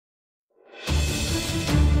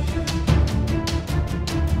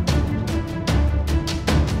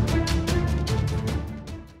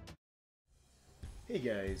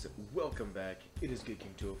Guys, welcome back. It is Good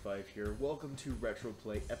King 205 here. Welcome to Retro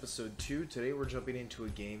Play Episode 2. Today we're jumping into a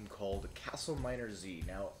game called Castle Miner Z.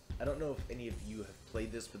 Now, I don't know if any of you have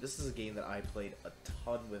played this, but this is a game that I played a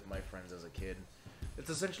ton with my friends as a kid. It's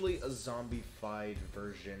essentially a zombie-fied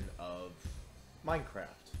version of Minecraft.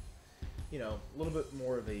 You know, a little bit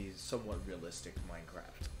more of a somewhat realistic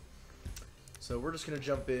Minecraft. So we're just going to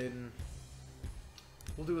jump in.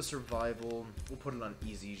 We'll do a survival. We'll put it on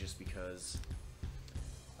easy just because.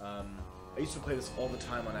 I used to play this all the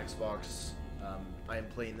time on Xbox. I am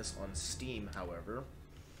playing this on Steam, however.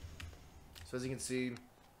 So as you can see,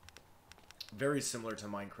 very similar to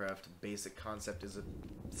Minecraft. Basic concept is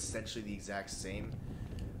essentially the exact same.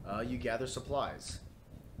 You gather supplies.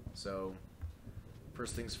 So,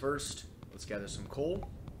 first things first, let's gather some coal.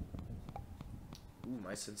 Ooh,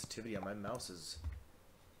 my sensitivity on my mouse is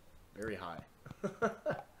very high.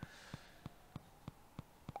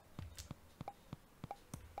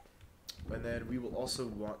 And then we will also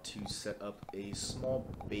want to set up a small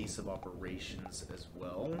base of operations as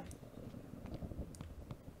well.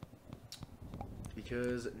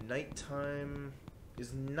 Because nighttime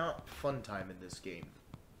is not fun time in this game.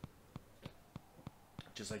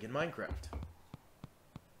 Just like in Minecraft.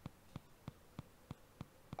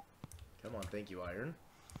 Come on, thank you, iron.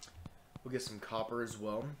 We'll get some copper as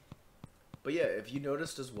well. But yeah, if you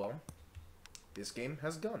noticed as well, this game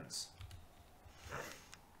has guns.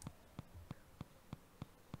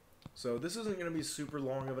 So this isn't going to be super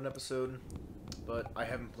long of an episode, but I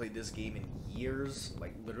haven't played this game in years,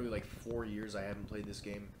 like literally like 4 years I haven't played this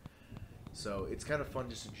game. So it's kind of fun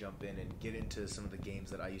just to jump in and get into some of the games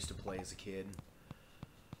that I used to play as a kid.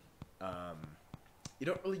 You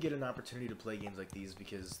don't really get an opportunity to play games like these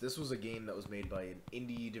because this was a game that was made by an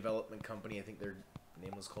indie development company. I think their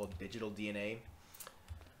name was called Digital DNA.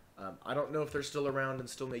 I don't know if they're still around and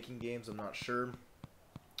still making games, I'm not sure.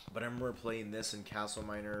 But I remember playing this in Castle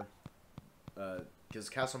Miner. Because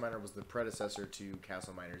Castle Miner was the predecessor to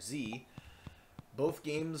Castle Miner Z. Both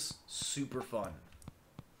games, super fun.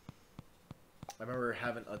 I remember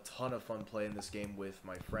having a ton of fun playing this game with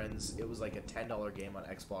my friends. It was like a $10 game on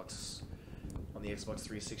Xbox, on the Xbox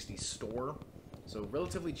 360 store. So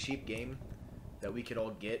relatively cheap game that we could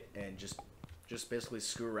all get and just basically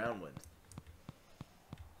screw around with.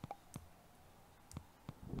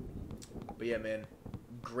 But yeah, man,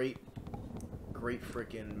 great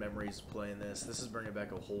freaking memories playing this. This is bringing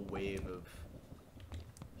back a whole wave of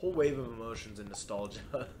emotions and nostalgia.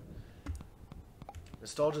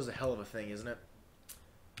 Nostalgia is a hell of a thing, isn't it?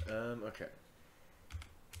 Okay.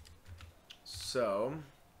 So,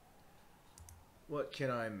 what can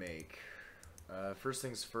I make? First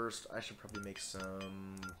things first, I should probably make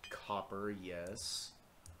some copper, yes.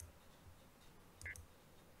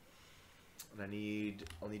 And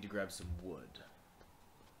I'll need to grab some wood.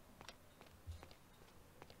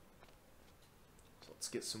 Let's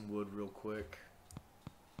get some wood real quick.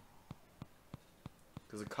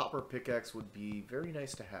 Because a copper pickaxe would be very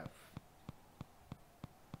nice to have.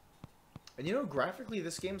 And you know, graphically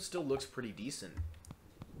this game still looks pretty decent.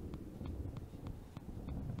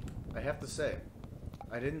 I have to say.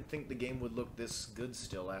 I didn't think the game would look this good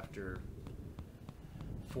still after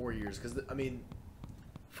 4 years. Because, I mean,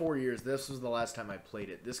 4 years, this was the last time I played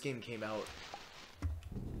it. This game came out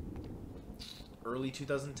early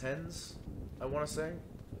 2010s. I want to say.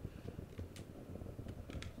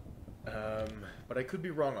 But I could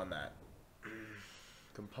be wrong on that.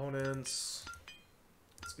 Components.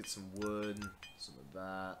 Let's get some wood. Some of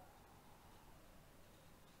that.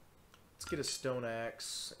 Let's get a stone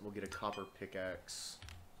axe. And we'll get a copper pickaxe.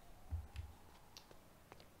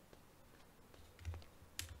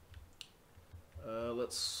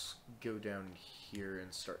 Let's go down here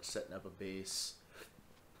and start setting up a base.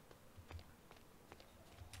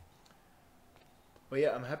 But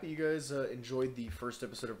yeah, I'm happy you guys enjoyed the first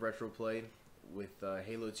episode of Retro Play with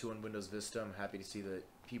Halo 2 on Windows Vista. I'm happy to see that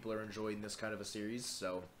people are enjoying this kind of a series,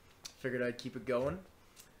 so figured I'd keep it going.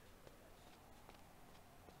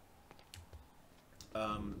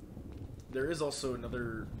 There is also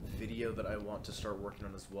another video that I want to start working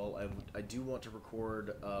on as well. I do want to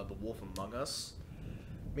record The Wolf Among Us,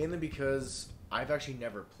 mainly because I've actually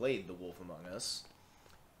never played The Wolf Among Us.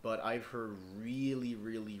 But I've heard really,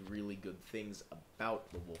 really, really good things about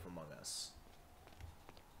The Wolf Among Us.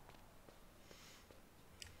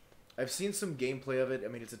 I've seen some gameplay of it. I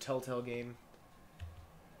mean, it's a Telltale game.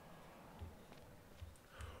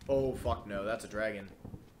 Oh, fuck no. That's a dragon.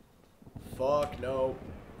 Fuck no.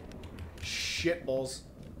 Shitballs.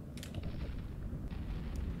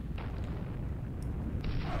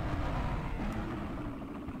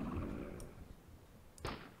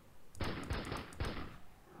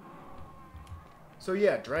 So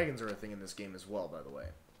yeah, dragons are a thing in this game as well, by the way.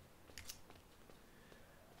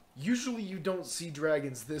 Usually you don't see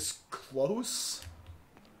dragons this close.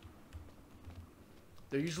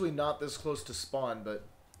 They're usually not this close to spawn, but...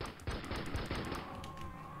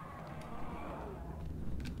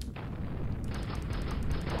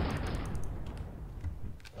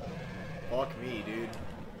 Fuck me, dude.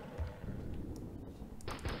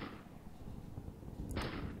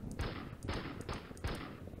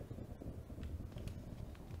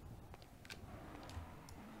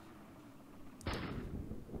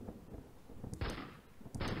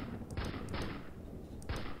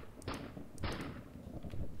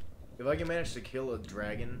 If I can manage to kill a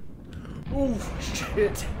dragon... Oof,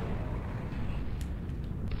 shit!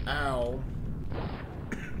 Ow.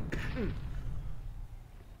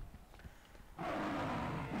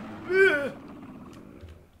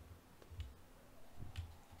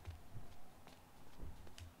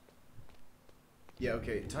 Yeah,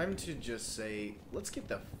 okay, time to just say, let's get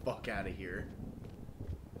the fuck out of here.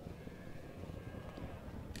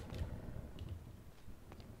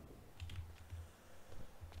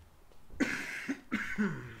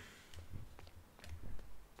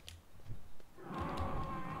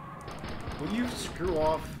 Will you screw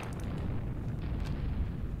off?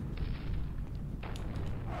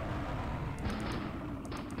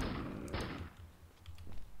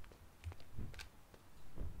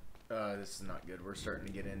 This is not good. We're starting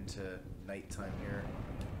to get into nighttime here.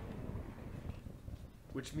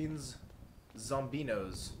 Which means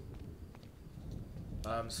zombinos.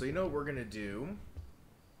 So you know what we're gonna do?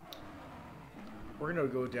 We're gonna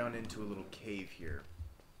go down into a little cave here.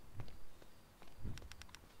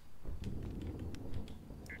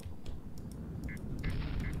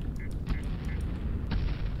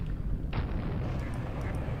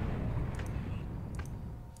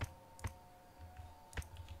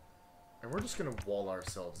 And we're just gonna wall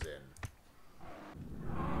ourselves in.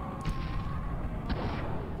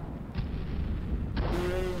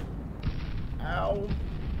 Ow.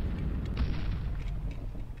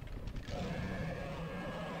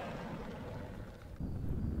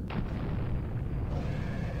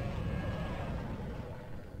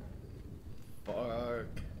 Fuck.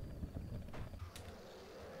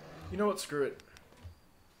 You know what? Screw it.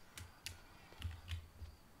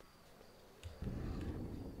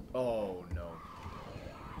 Oh, no.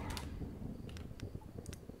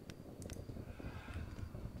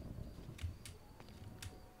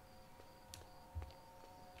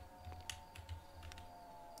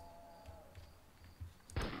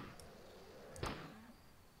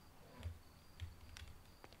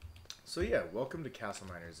 So yeah, welcome to Castle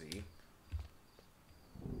Miner Z.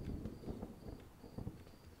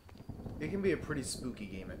 It can be a pretty spooky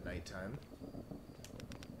game at nighttime.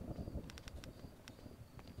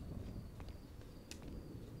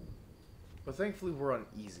 But thankfully we're on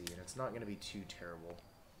easy, and it's not going to be too terrible.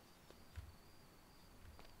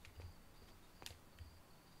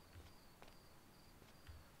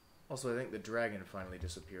 Also, I think the dragon finally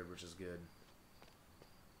disappeared, which is good.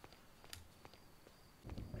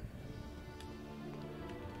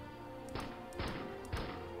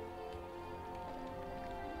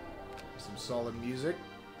 Some solid music.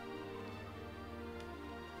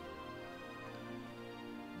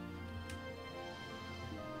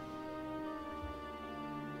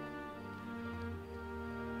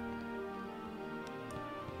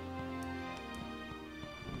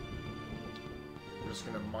 I'm just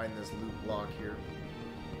gonna mine this loot block here.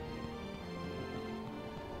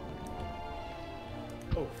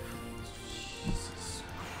 Oh, Jesus.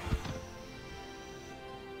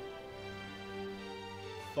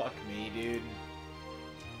 Fuck me, dude.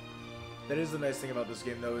 That is the nice thing about this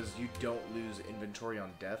game, though, is you don't lose inventory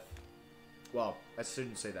on death. Well, I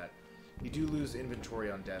shouldn't say that. You do lose inventory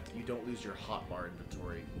on death. You don't lose your hotbar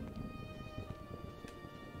inventory.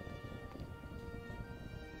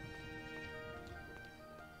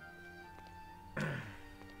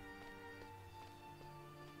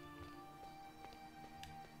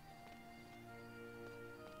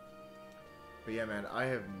 But yeah, man, I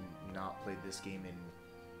have not played this game in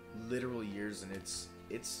literal years, and it's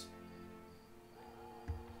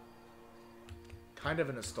kind of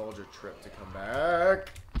a nostalgia trip to come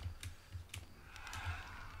back.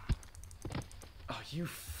 Oh, you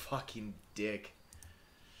fucking dick.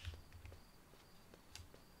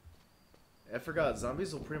 I forgot,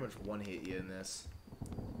 zombies will pretty much one-hit you in this.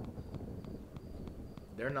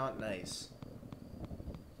 They're not nice.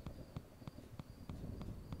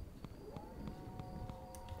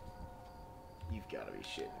 You've got to be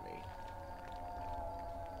shitting me.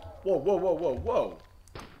 Whoa, whoa, whoa, whoa, whoa!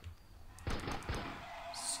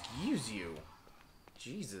 Excuse you.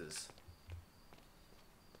 Jesus.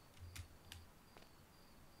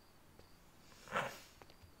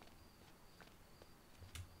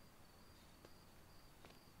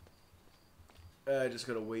 I just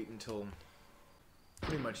gotta wait until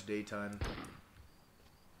pretty much daytime.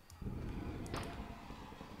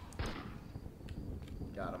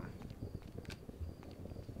 Got him.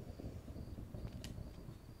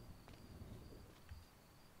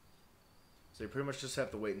 So you pretty much just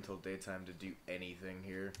have to wait until daytime to do anything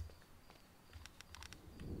here.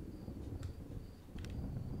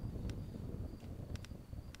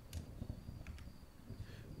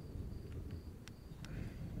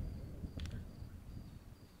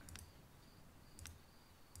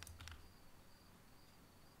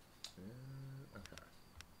 Okay.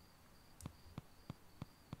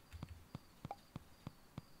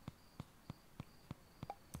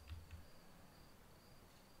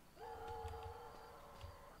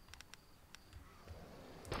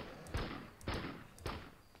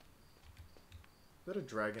 Is that a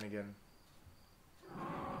dragon again?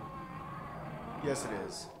 Yes, it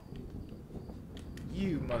is.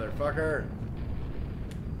 You motherfucker!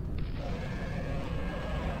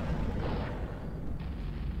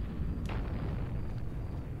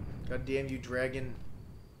 God damn you, dragon.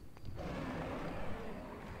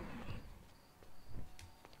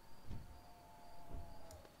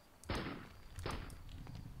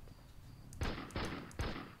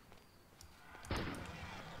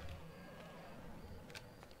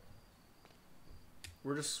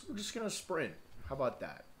 We're just gonna sprint. How about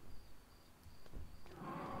that?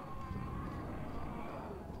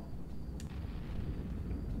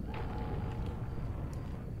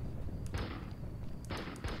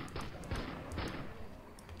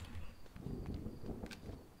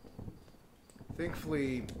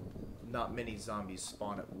 Thankfully, not many zombies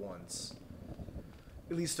spawn at once.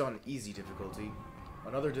 At least on easy difficulty.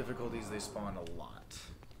 On other difficulties, they spawn a lot.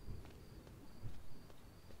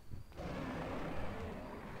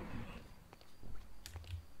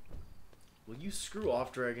 Will you screw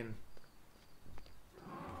off, dragon?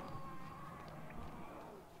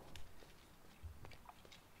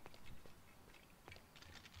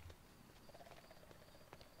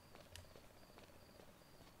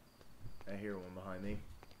 I hear one behind me.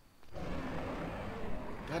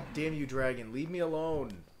 God damn you, dragon. Leave me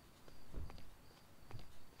alone.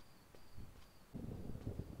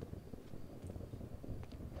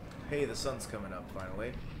 Hey, the sun's coming up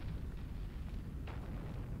finally.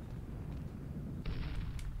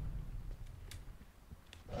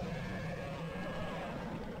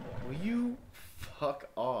 Will you fuck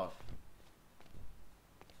off?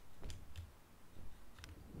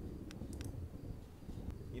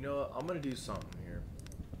 You know what? I'm gonna do something here.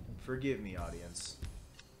 Forgive me, audience.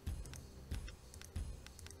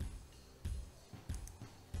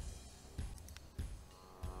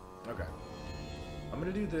 Okay. I'm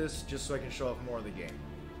gonna do this just so I can show off more of the game.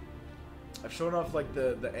 I've shown off like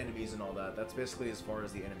the enemies and all that. That's basically as far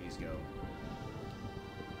as the enemies go.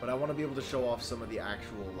 But I want to be able to show off some of the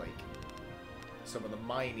actual, like, some of the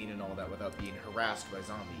mining and all that without being harassed by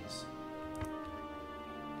zombies.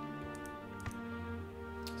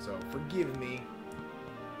 So, forgive me.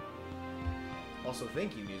 Also,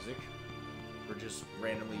 thank you, music, for just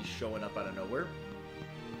randomly showing up out of nowhere.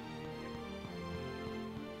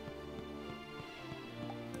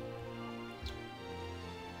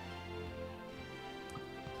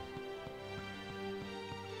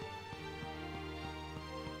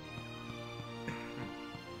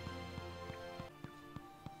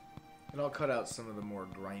 And I'll cut out some of the more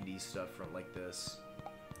grindy stuff from like this.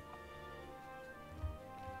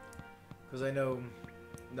 Because I know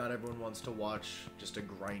not everyone wants to watch just a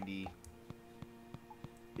grindy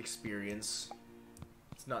experience.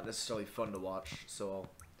 It's not necessarily fun to watch, so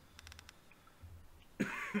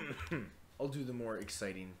I'll do the more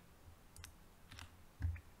exciting.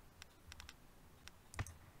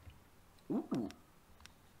 Ooh.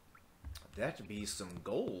 That'd be some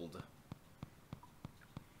gold.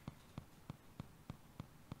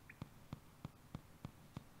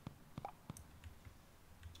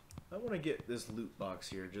 I want to get this loot box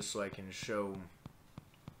here just so I can show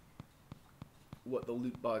what the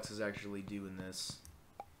loot boxes actually do in this.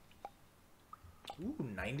 Ooh,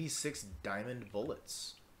 96 diamond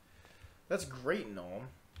bullets. That's great and all,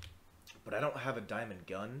 but I don't have a diamond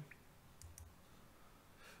gun.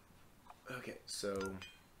 Okay, so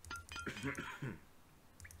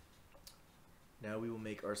now we will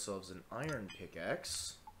make ourselves an iron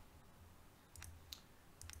pickaxe.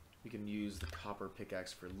 We can use the copper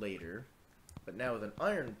pickaxe for later. But now with an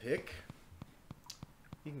iron pick,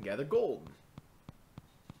 you can gather gold.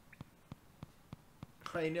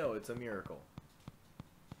 I know, it's a miracle.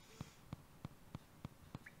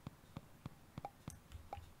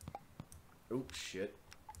 Oh, shit.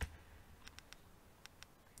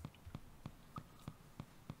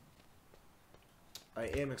 I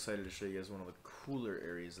am excited to show you guys one of the cooler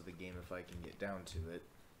areas of the game if I can get down to it.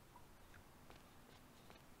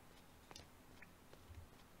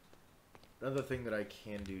 Another thing that I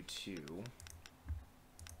can do too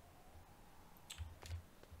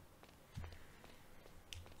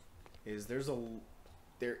is there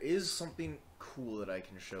is something cool that I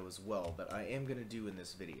can show as well that I am going to do in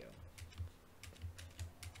this video.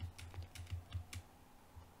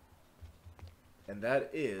 And that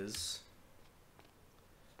is,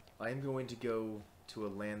 I'm going to go to a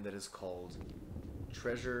land that is called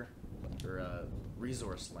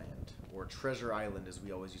Resource Land, or Treasure Island as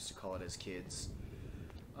we always used to call it as kids.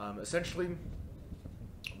 Essentially,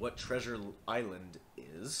 what Treasure Island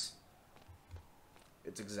is,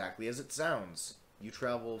 it's exactly as it sounds. You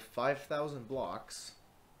travel 5,000 blocks,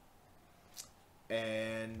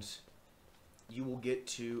 and you will get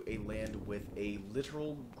to a land with a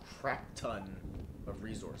literal crap ton of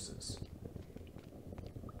resources.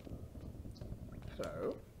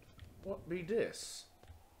 So, what be this?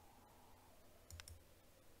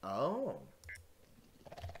 Oh.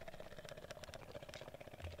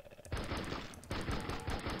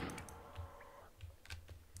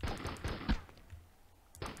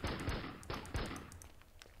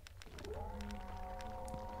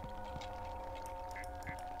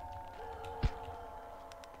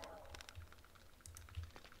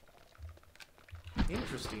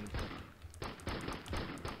 Interesting.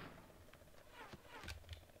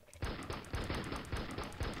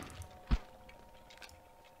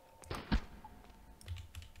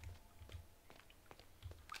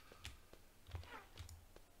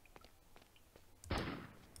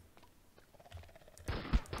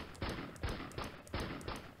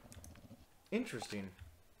 Interesting.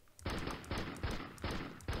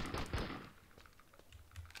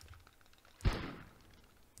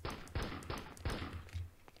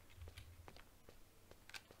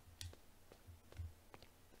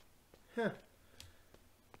 Huh.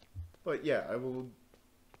 But yeah, I will...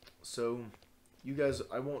 So, you guys,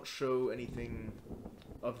 I won't show anything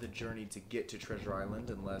of the journey to get to Treasure Island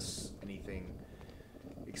unless anything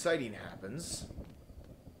exciting happens.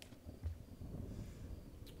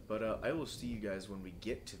 But I will see you guys when we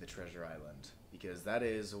get to the Treasure Island, because that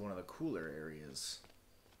is one of the cooler areas.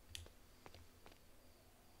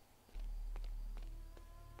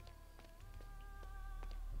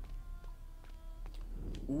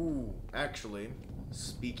 Ooh, actually,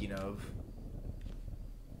 speaking of,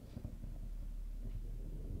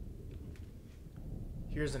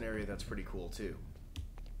 here's an area that's pretty cool too.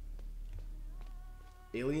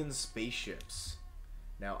 Alien spaceships.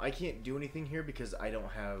 Now, I can't do anything here because I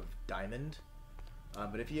don't have diamond.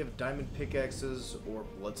 But if you have diamond pickaxes or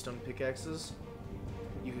bloodstone pickaxes,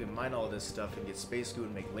 you can mine all this stuff and get space goo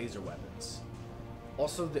and make laser weapons.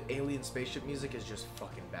 Also, the alien spaceship music is just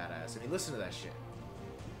fucking badass. I mean, listen to that shit.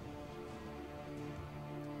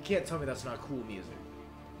 You can't tell me that's not cool music.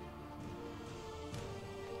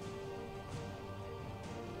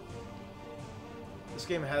 This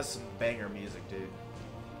game has some banger music, dude.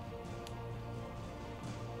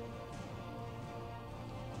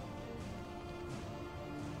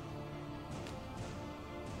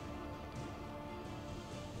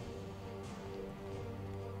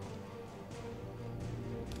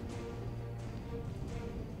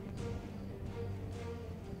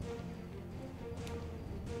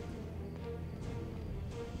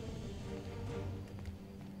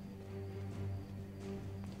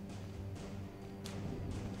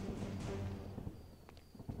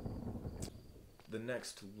 The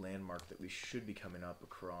next landmark that we should be coming up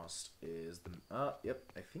across is the... yep,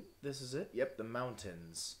 I think this is it. Yep, the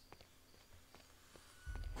mountains.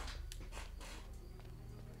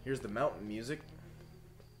 Here's the mountain music.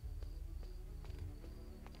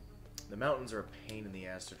 The mountains are a pain in the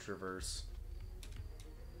ass to traverse.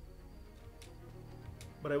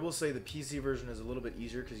 But I will say the PC version is a little bit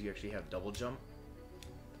easier because you actually have double jump.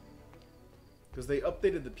 Because they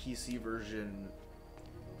updated the PC version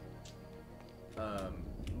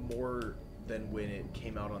more than when it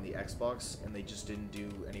came out on the Xbox, and they just didn't do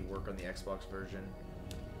any work on the Xbox version,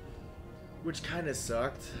 which kind of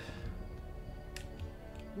sucked.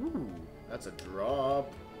 Ooh, that's a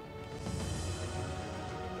drop.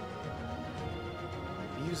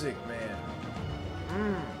 Music, man.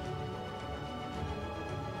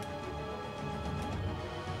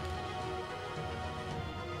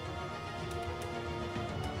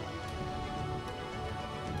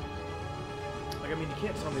 I mean, you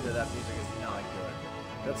can't tell me that that music is not good.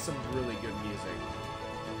 That's some really good music.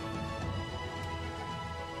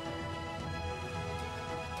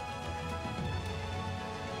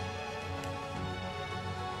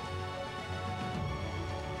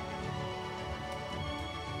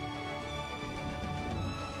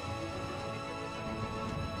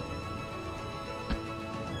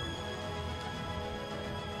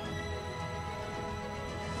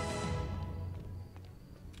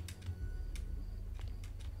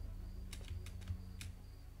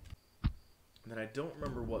 And I don't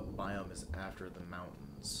remember what biome is after the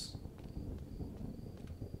mountains.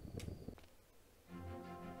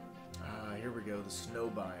 Ah, here we go, the snow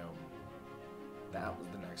biome. That was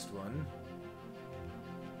the next one.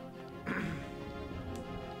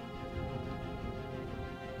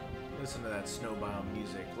 Listen to that snow biome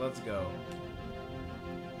music. Let's go.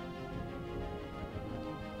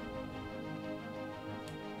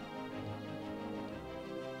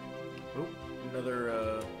 Oh,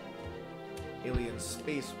 another, alien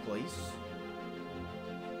space place.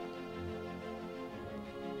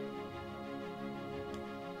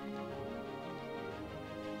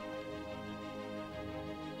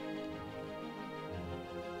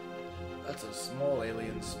 That's a small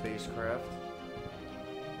alien spacecraft.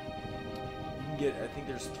 You can get, I think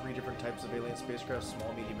there's 3 different types of alien spacecraft,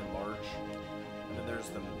 small, medium, and large. And then there's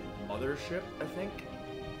the mothership, I think,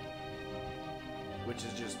 which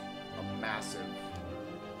is just a massive...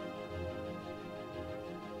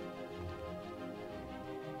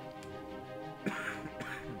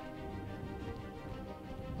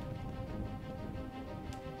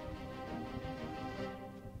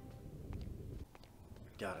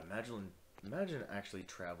 God, imagine actually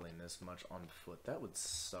traveling this much on foot. That would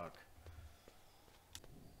suck.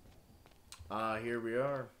 Ah, here we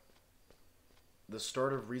are. The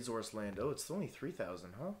start of Resource Land. Oh, it's only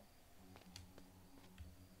 3,000, huh?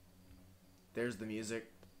 There's the music.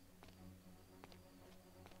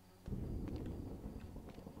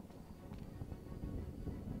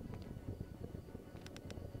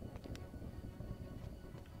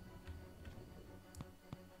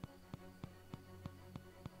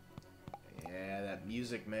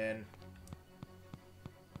 Music, man.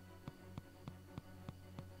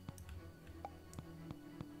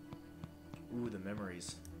 Ooh, the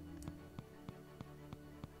memories.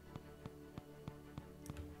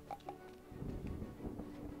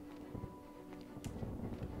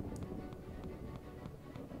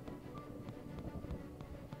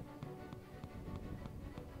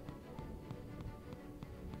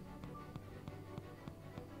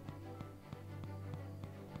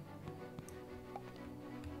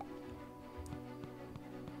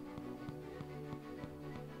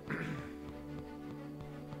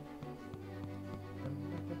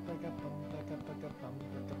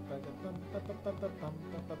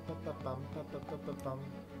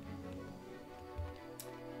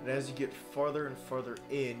 And as you get farther and farther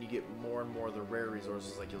in, you get more and more of the rare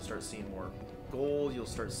resources. Like, you'll start seeing more gold, you'll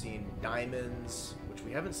start seeing diamonds, which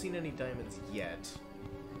we haven't seen any diamonds yet.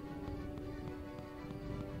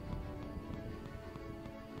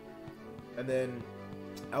 And then,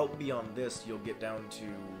 out beyond this, you'll get down to,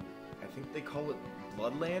 I think they call it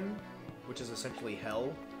Bloodland, which is essentially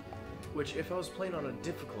hell. Which, if I was playing on a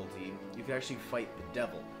difficulty, you could actually fight the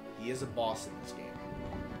devil. He is a boss in this game.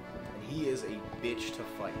 And he is a bitch to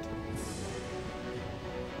fight.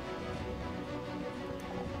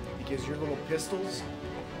 Because your little pistols,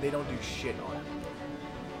 they don't do shit on him.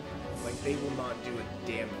 Like, they will not do a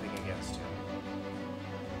damn thing against him.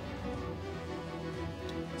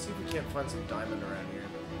 Let's see if we can't find some diamond around here.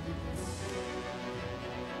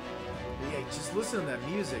 But yeah, just listen to that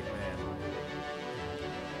music, man.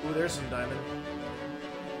 Ooh, there's some diamond.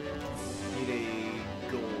 Need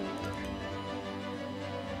a gold.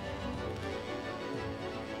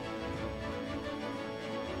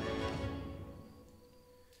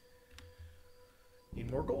 Need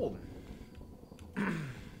more gold.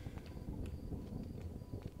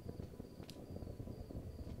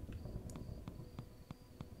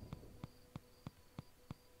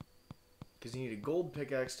 Because you need a gold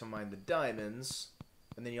pickaxe to mine the diamonds.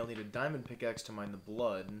 And then you'll need a diamond pickaxe to mine the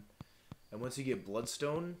blood. And once you get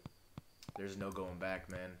bloodstone, there's no going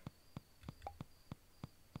back, man.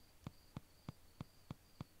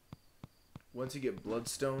 Once you get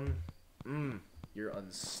bloodstone, you're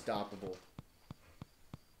unstoppable.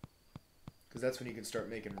 Because that's when you can start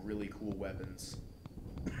making really cool weapons.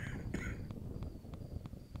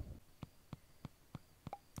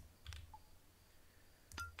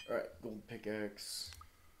 Alright, gold pickaxe.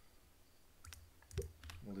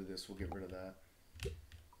 We'll do this, we'll get rid of that.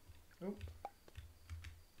 Nope.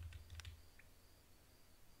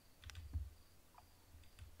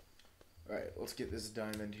 Alright, let's get this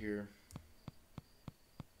diamond here.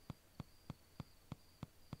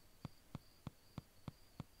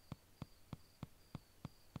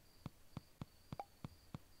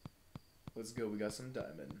 Let's go, we got some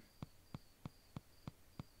diamond.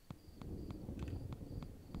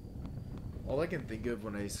 All I can think of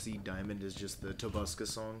when I see diamond is just the Tobuska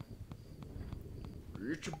song.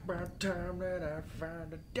 It's about time that I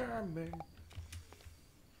find a diamond.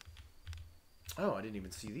 Oh, I didn't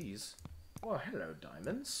even see these. Well, hello,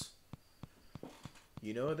 diamonds.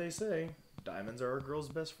 You know what they say, diamonds are a girl's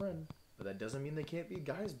best friend, but that doesn't mean they can't be a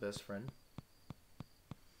guy's best friend.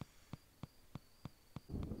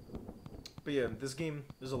 But yeah, this game,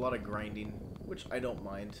 there's a lot of grinding, which I don't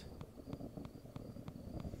mind.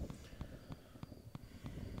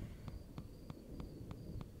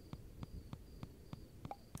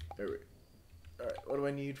 Alright, what do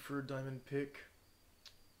I need for a diamond pick?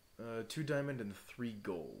 2 diamond and 3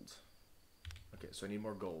 gold. Okay, so I need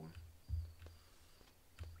more gold.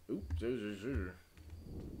 Oops,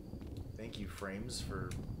 thank you, Frames, for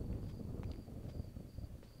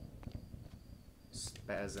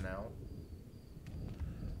spazzing out.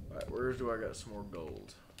 Alright, where do I got some more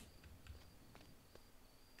gold?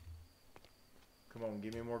 Come on,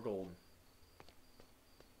 give me more gold.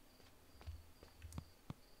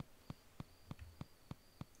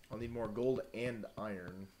 I'll need more gold and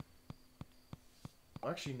iron.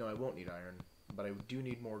 Actually, no, I won't need iron, but I do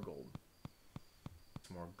need more gold.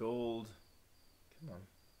 Some more gold. Come on.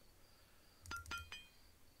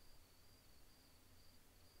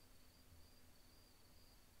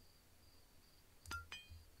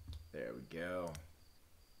 There we go.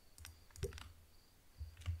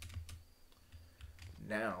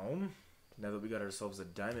 Now that we got ourselves a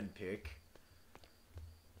diamond pick,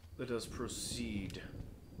 let us proceed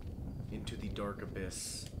into the dark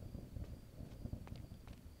abyss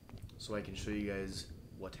so I can show you guys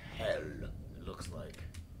what hell looks like.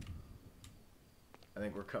 I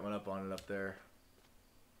think we're coming up on it up there.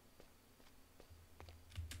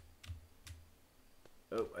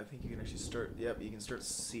 Oh, I think you can actually start, yep, you can start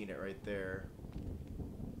seeing it right there.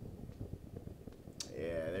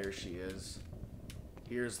 Yeah, there she is.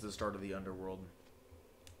 Here's the start of the underworld.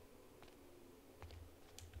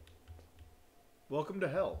 Welcome to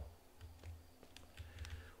hell.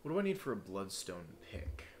 What do I need for a bloodstone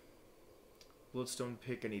pick? Bloodstone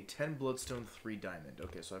pick, I need 10 bloodstone, 3 diamond.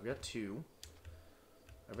 Okay, so I've got 2.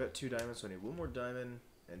 I've got 2 diamonds, so I need 1 more diamond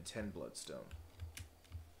and 10 bloodstone.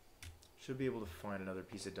 Should be able to find another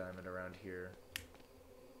piece of diamond around here.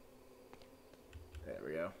 There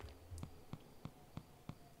we go.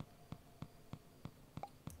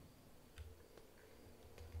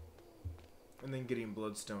 And then getting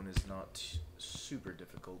bloodstone is not super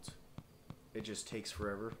difficult. It just takes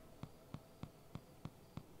forever.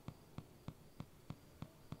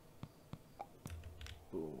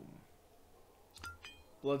 Boom.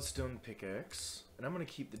 Bloodstone pickaxe. And I'm going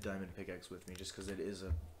to keep the diamond pickaxe with me just because it is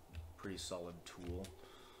a pretty solid tool.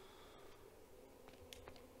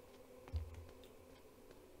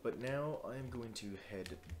 But now I'm going to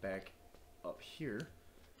head back up here.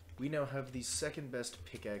 We now have the second best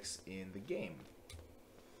pickaxe in the game.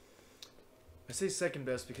 I say second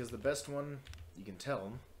best because the best one, you can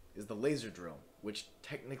tell, is the laser drill, which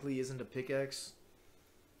technically isn't a pickaxe.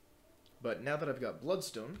 But now that I've got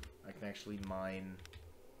bloodstone, I can actually mine...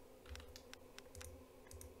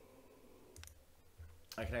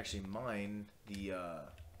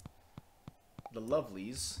 the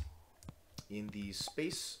lovelies in the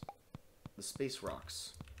space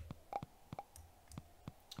rocks.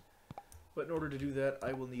 But in order to do that,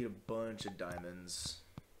 I will need a bunch of diamonds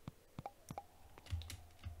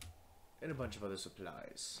and a bunch of other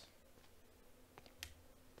supplies.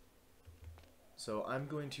 So I'm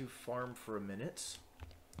going to farm for a minute,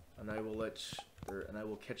 and I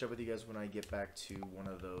will catch up with you guys when I get back to one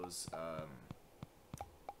of those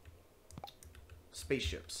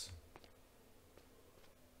spaceships.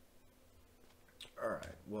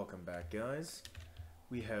 Alright, welcome back, guys.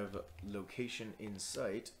 We have location in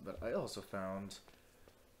sight, but I also found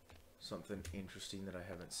something interesting that I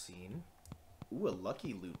haven't seen. Ooh, a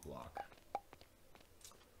lucky loot block.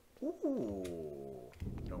 Ooh,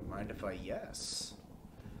 don't mind if I yes.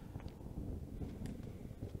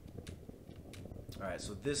 Alright,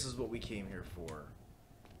 so this is what we came here for.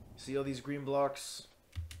 See all these green blocks?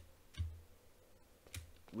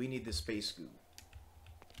 We need the space goo.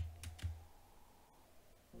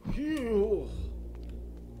 Phew.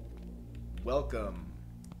 Welcome.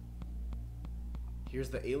 Here's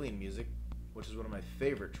the alien music, which is one of my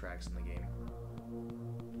favorite tracks in the game.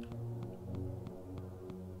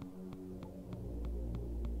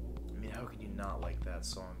 I mean, How can you not like that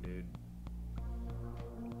song, dude?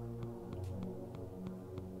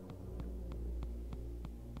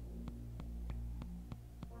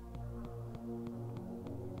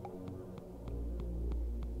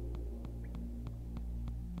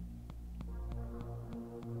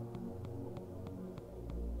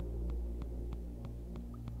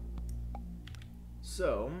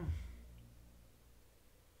 So,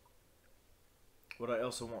 what I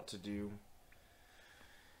also want to do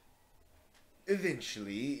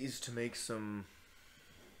eventually is to make some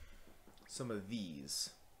of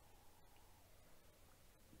these.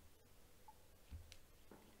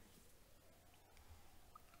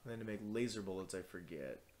 And then to make laser bullets, I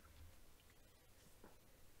forget.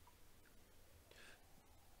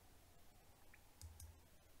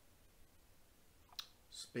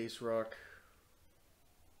 Space rock.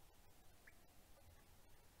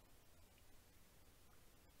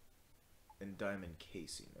 And diamond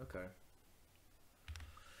casing. Okay.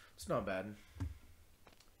 It's not bad.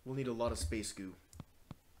 We'll need a lot of space goo.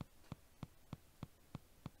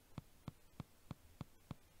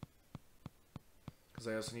 Because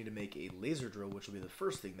I also need to make a laser drill, which will be the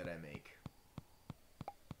first thing that I make.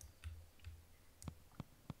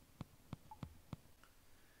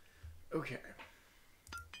 Okay.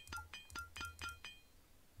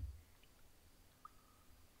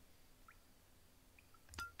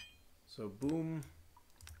 So boom,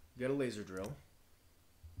 got a laser drill.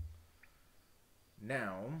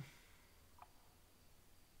 Now,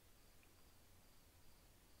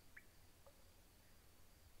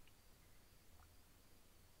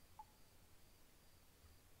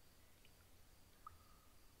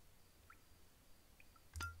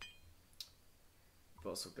 we've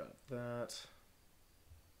also got that.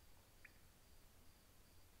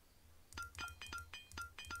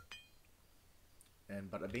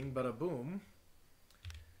 And bada bing bada boom,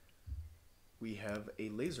 we have a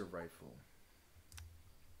laser rifle.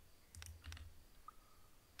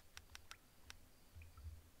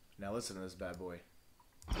 Now listen to this bad boy.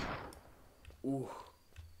 Ooh.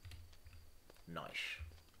 Nice.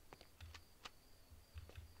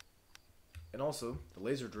 And also, the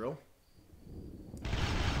laser drill.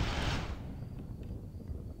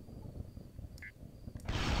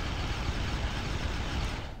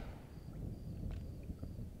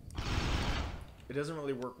 It doesn't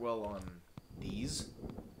really work well on these,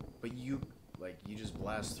 but you just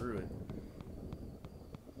blast through it.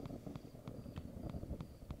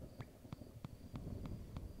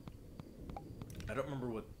 I don't remember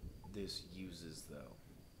what this uses though.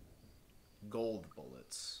 Gold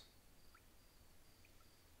bullets.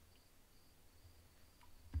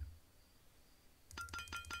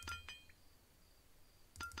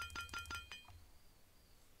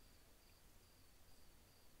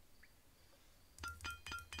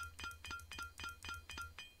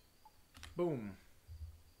 Boom.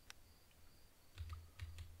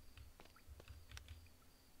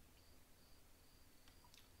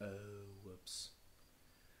 Oh, whoops.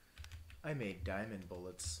 I made diamond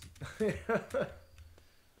bullets.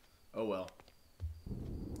 Oh well.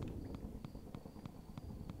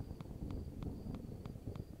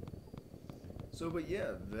 So, but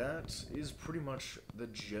yeah, that is pretty much the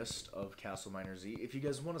gist of Castle Miner Z. If you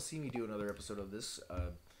guys want to see me do another episode of this,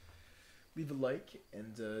 leave a like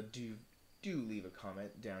and do leave a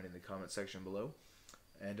comment down in the comment section below.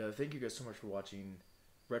 And thank you guys so much for watching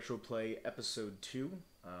Retro Play Episode 2.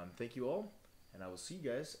 Thank you all, and I will see you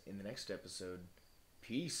guys in the next episode.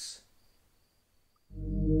 Peace.